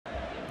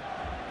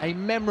A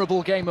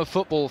memorable game of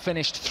football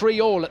finished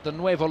 3-3 at the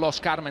Nuevo Los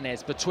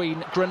Cármenes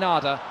between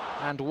Granada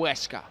and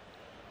Huesca.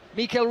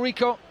 Mikel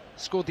Rico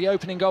scored the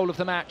opening goal of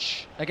the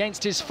match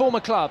against his former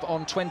club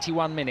on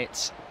 21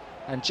 minutes.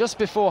 And just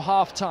before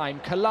half-time,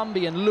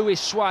 Colombian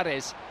Luis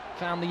Suarez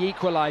found the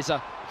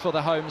equaliser for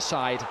the home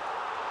side,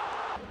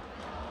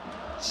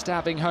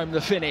 stabbing home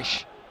the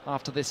finish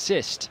after the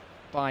assist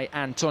by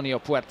Antonio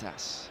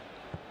Puertas.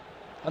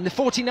 And the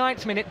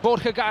 49th minute,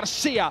 Borja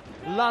Garcia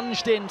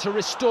lunged in to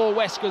restore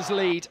Huesca's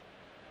lead.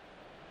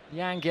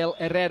 Yangel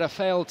Herrera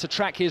failed to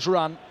track his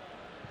run.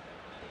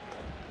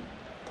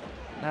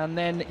 And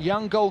then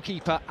young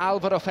goalkeeper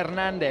Alvaro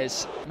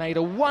Fernandez made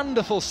a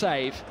wonderful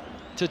save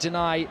to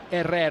deny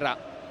Herrera.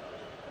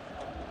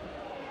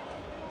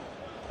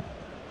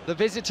 The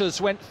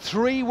visitors went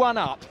 3-1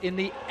 up in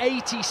the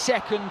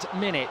 82nd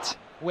minute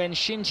when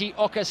Shinji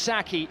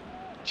Okazaki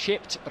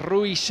chipped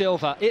Rui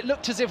Silva. It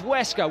looked as if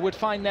Huesca would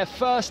find their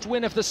first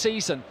win of the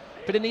season,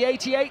 but in the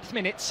 88th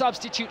minute,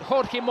 substitute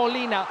Jorge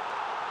Molina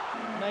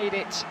made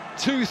it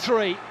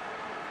 2-3.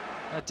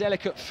 A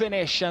delicate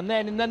finish, and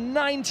then in the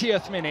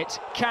 90th minute,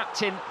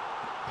 captain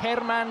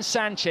German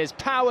Sanchez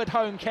powered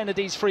home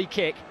Kennedy's free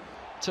kick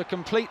to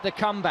complete the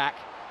comeback,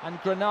 and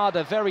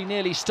Granada very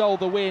nearly stole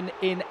the win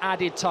in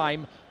added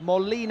time.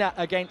 Molina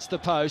against the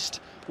post.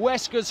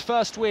 Huesca's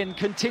first win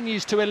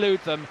continues to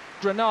elude them.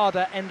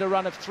 Granada end a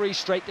run of 3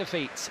 straight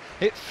defeats.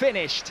 It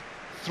finished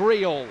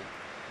 3-3.